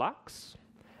took their flocks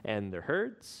and their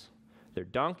herds, their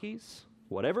donkeys,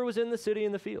 whatever was in the city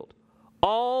and the field,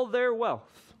 all their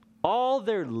wealth, all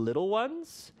their little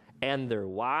ones and their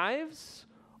wives,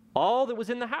 all that was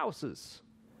in the houses,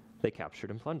 they captured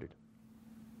and plundered.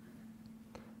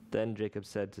 Then Jacob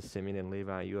said to Simeon and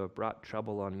Levi, "You have brought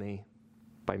trouble on me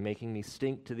by making me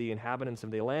stink to the inhabitants of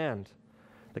the land,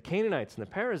 the Canaanites and the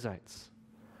Perizzites.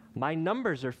 My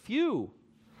numbers are few,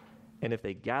 and if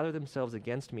they gather themselves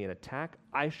against me and attack,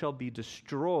 I shall be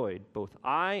destroyed, both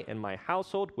I and my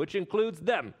household, which includes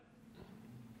them."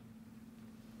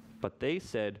 But they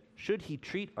said, "Should he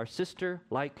treat our sister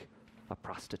like a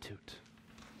prostitute?"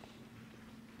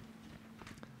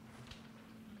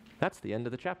 That's the end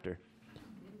of the chapter.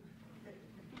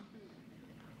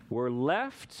 We're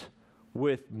left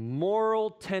with moral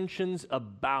tensions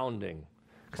abounding.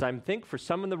 Because I think for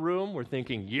some in the room, we're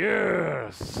thinking,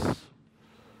 yes,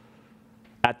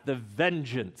 at the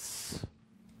vengeance,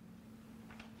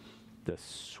 the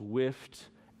swift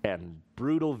and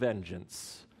brutal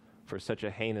vengeance for such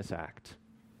a heinous act.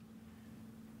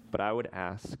 But I would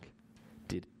ask,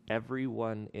 did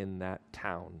everyone in that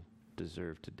town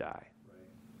deserve to die?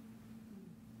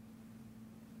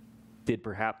 Did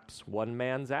perhaps one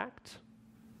man's act?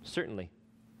 Certainly.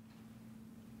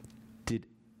 Did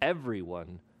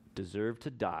everyone deserve to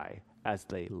die as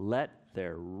they let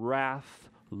their wrath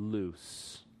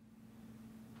loose?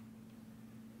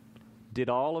 Did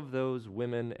all of those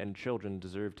women and children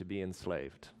deserve to be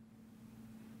enslaved?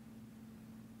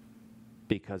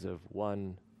 Because of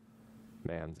one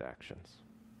man's actions.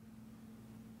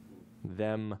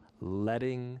 Them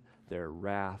letting their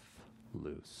wrath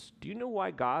loose. Do you know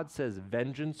why God says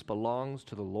vengeance belongs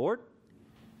to the Lord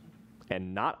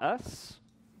and not us?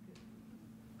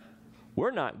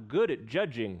 We're not good at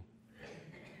judging.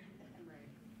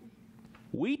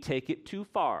 We take it too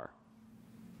far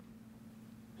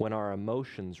when our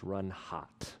emotions run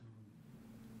hot.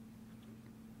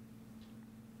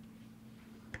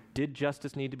 Did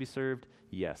justice need to be served?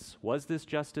 Yes. Was this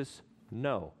justice?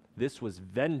 No. This was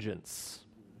vengeance.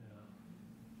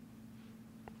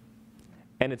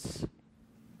 And it's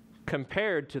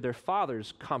compared to their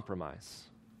father's compromise.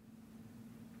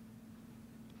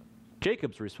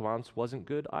 Jacob's response wasn't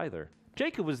good either.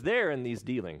 Jacob was there in these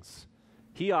dealings.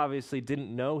 He obviously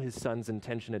didn't know his son's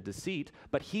intention of deceit,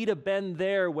 but he'd have been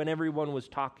there when everyone was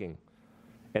talking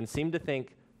and seemed to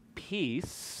think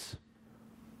peace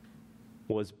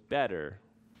was better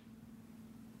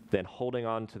than holding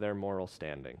on to their moral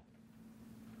standing.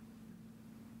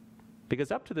 Because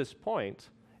up to this point,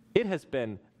 it has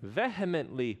been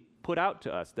vehemently put out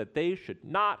to us that they should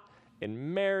not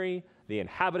marry the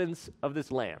inhabitants of this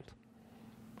land,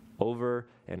 over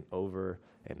and over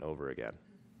and over again.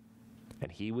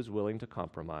 And he was willing to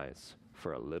compromise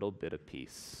for a little bit of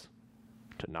peace,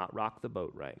 to not rock the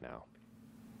boat right now.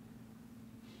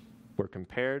 We're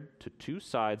compared to two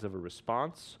sides of a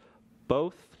response,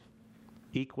 both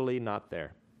equally not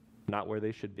there, not where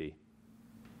they should be.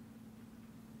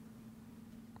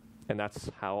 And that's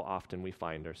how often we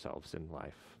find ourselves in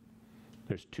life.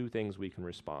 There's two things we can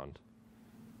respond.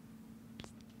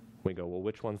 We go, well,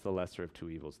 which one's the lesser of two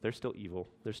evils? They're still evil.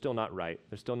 They're still not right.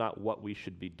 They're still not what we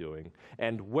should be doing.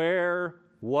 And where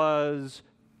was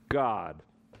God?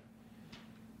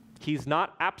 He's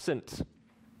not absent.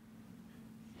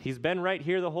 He's been right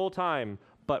here the whole time.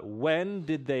 But when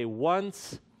did they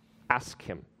once ask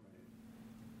him,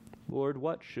 Lord,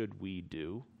 what should we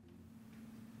do?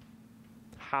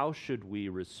 How should we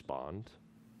respond?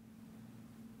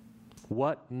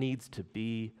 What needs to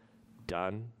be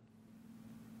done?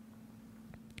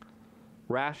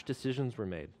 Rash decisions were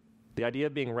made. The idea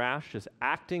of being rash is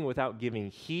acting without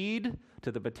giving heed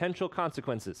to the potential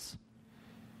consequences.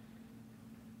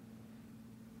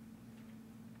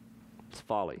 It's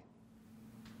folly.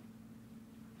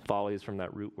 Folly is from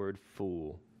that root word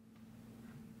fool.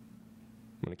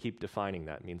 I'm going to keep defining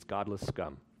that. It means godless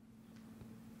scum.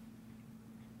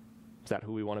 Is that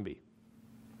who we want to be?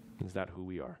 Is that who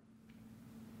we are?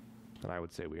 And I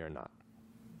would say we are not.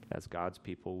 As God's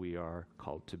people, we are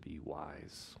called to be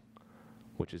wise,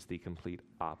 which is the complete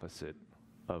opposite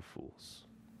of fools.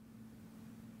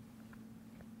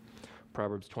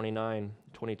 Proverbs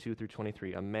 29:22 through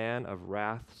 23. A man of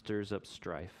wrath stirs up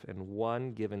strife, and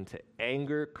one given to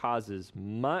anger causes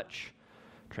much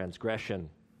transgression.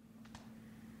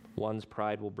 One's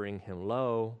pride will bring him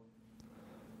low,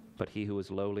 but he who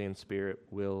is lowly in spirit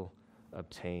will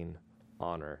obtain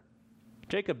honor.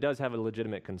 Jacob does have a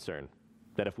legitimate concern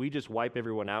that if we just wipe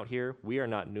everyone out here, we are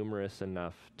not numerous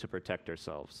enough to protect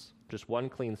ourselves. Just one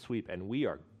clean sweep, and we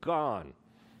are gone.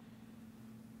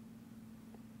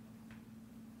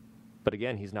 But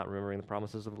again, he's not remembering the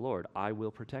promises of the Lord. I will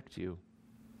protect you.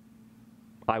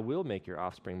 I will make your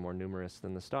offspring more numerous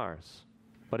than the stars.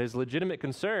 But his legitimate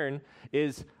concern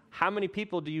is, how many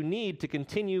people do you need to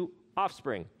continue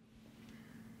offspring?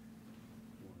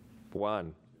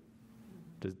 One.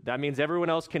 That means everyone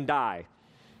else can die,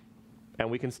 and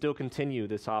we can still continue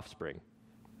this offspring.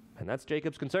 And that's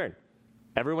Jacob's concern.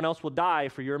 Everyone else will die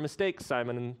for your mistakes,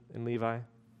 Simon and Levi.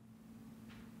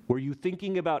 Were you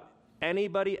thinking about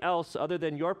anybody else other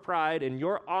than your pride and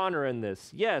your honor in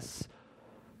this? Yes,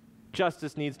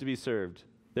 justice needs to be served.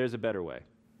 There's a better way.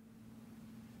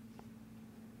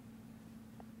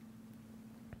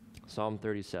 Psalm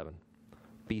 37.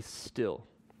 Be still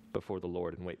before the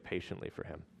Lord and wait patiently for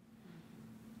him.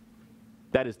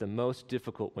 That is the most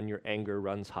difficult when your anger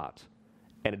runs hot,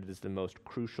 and it is the most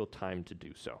crucial time to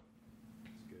do so.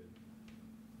 That's good.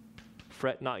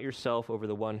 Fret not yourself over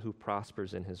the one who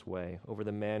prospers in his way, over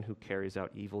the man who carries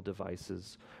out evil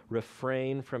devices.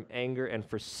 Refrain from anger and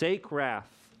forsake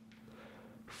wrath.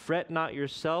 Fret not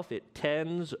yourself, it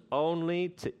tends only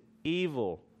to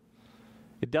evil.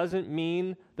 It doesn't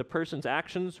mean the person's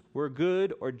actions were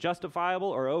good or justifiable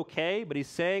or okay, but he's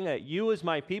saying that you as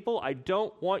my people, I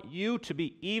don't want you to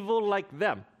be evil like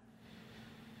them.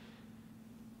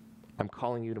 I'm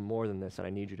calling you to more than this, and I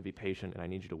need you to be patient, and I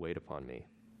need you to wait upon me.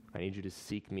 I need you to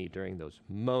seek me during those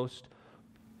most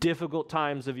difficult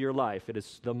times of your life, it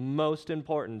is the most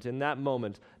important in that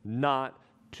moment not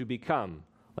to become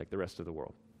like the rest of the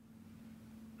world.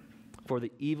 For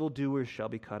the evildoers shall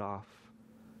be cut off,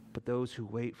 but those who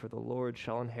wait for the Lord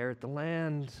shall inherit the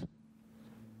land.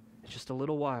 In just a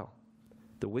little while,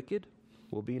 the wicked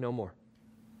will be no more.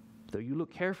 Though you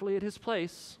look carefully at his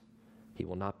place, he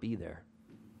will not be there.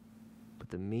 But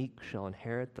the meek shall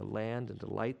inherit the land and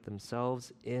delight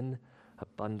themselves in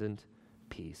abundant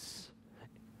peace.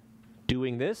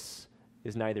 Doing this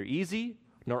is neither easy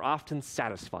nor often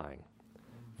satisfying.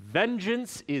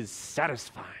 Vengeance is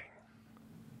satisfying.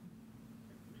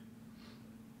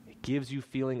 It gives you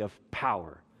feeling of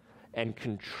power and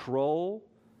control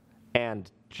and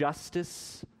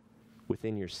justice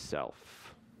within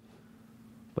yourself.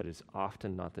 But it's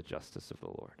often not the justice of the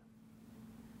Lord.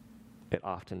 It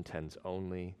often tends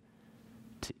only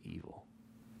to evil.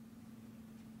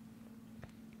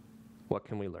 What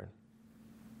can we learn?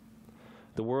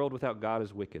 The world without God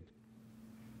is wicked.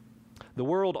 The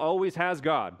world always has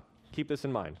God. Keep this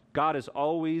in mind. God is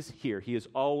always here. He is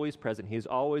always present. He is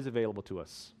always available to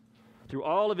us. Through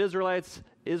all of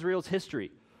Israel's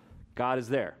history, God is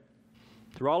there.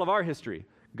 Through all of our history,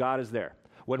 God is there.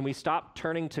 When we stop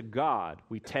turning to God,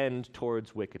 we tend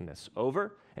towards wickedness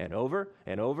over and over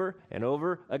and over and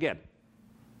over again.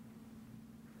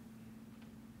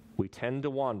 We tend to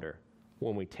wander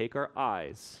when we take our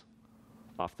eyes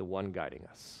off the one guiding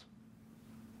us.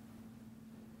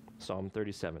 Psalm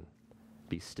 37,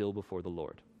 be still before the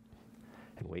Lord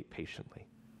and wait patiently.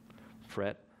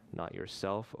 Fret not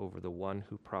yourself over the one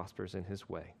who prospers in his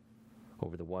way,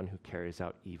 over the one who carries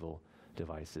out evil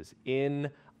devices. In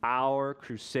our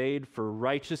crusade for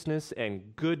righteousness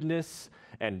and goodness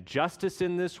and justice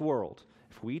in this world,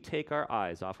 if we take our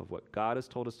eyes off of what God has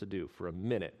told us to do for a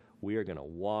minute, we are going to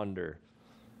wander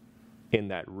in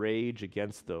that rage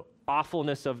against the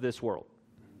awfulness of this world.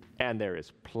 And there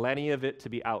is plenty of it to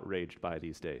be outraged by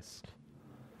these days.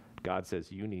 God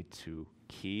says you need to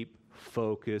keep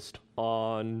focused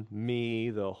on me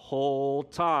the whole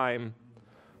time,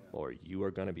 or you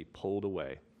are going to be pulled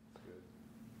away.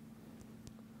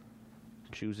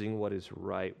 Choosing what is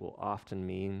right will often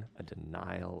mean a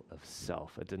denial of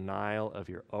self, a denial of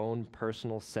your own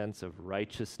personal sense of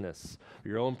righteousness,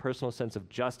 your own personal sense of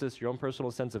justice, your own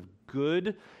personal sense of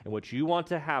good and what you want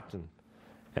to happen.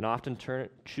 And often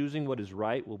choosing what is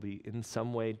right will be in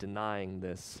some way denying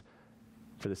this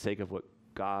for the sake of what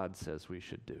God says we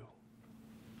should do.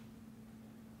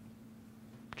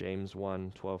 James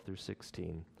 1, 12 through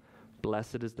 16.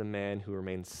 Blessed is the man who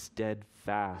remains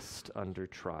steadfast under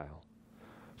trial.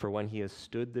 For when he has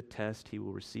stood the test, he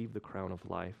will receive the crown of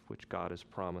life, which God has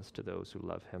promised to those who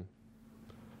love him.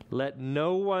 Let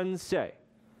no one say,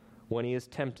 when he is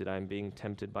tempted, I am being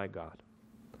tempted by God.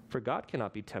 For God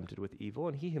cannot be tempted with evil,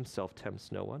 and he himself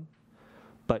tempts no one.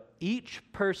 But each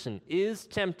person is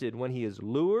tempted when he is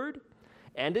lured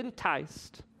and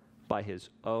enticed by his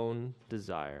own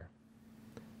desire.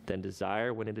 Then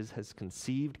desire, when it has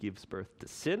conceived, gives birth to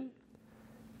sin,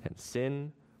 and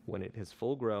sin, when it is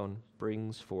full grown,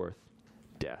 brings forth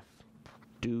death.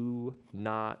 Do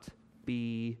not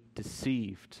be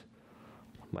deceived,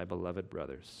 my beloved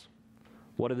brothers.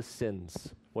 What are the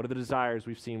sins? What are the desires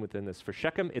we've seen within this? For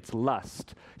Shechem, it's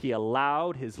lust. He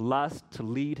allowed his lust to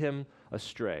lead him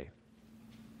astray.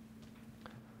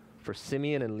 For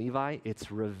Simeon and Levi,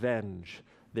 it's revenge.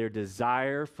 Their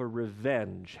desire for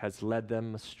revenge has led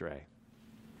them astray.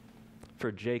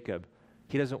 For Jacob,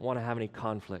 he doesn't want to have any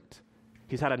conflict.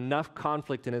 He's had enough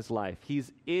conflict in his life.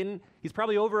 He's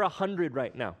probably over 100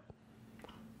 right now.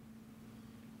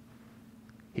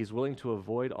 He's willing to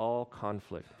avoid all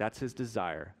conflict. That's his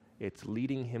desire. It's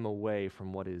leading him away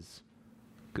from what is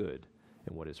good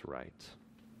and what is right.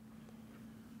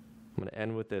 I'm going to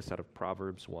end with this out of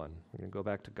Proverbs 1. We're going to go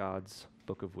back to God's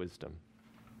book of wisdom.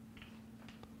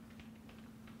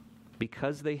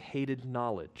 Because they hated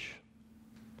knowledge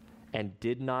and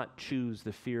did not choose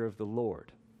the fear of the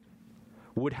Lord,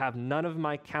 would have none of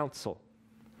my counsel,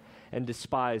 and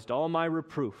despised all my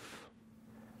reproof,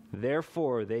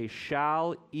 therefore they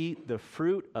shall eat the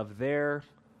fruit of their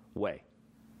way,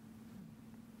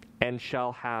 and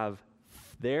shall have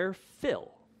their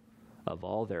fill of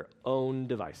all their own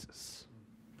devices.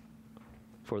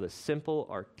 For the simple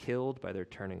are killed by their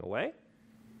turning away,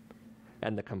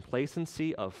 and the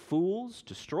complacency of fools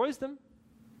destroys them.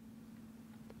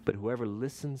 But whoever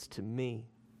listens to me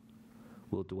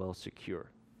will dwell secure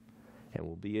and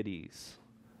will be at ease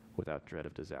without dread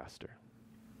of disaster.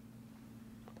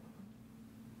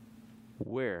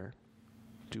 Where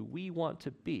do we want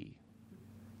to be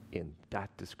in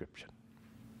that description?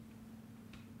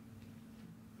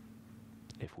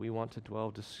 if we want to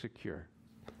dwell secure,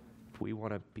 if we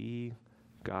want to be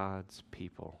God's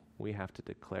people, we have to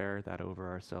declare that over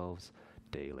ourselves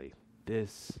daily.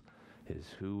 This is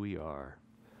who we are.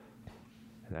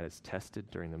 And that is tested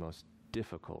during the most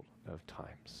difficult of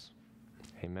times.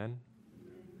 Amen?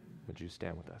 Would you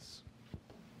stand with us?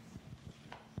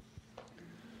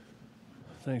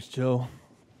 Thanks, Joe.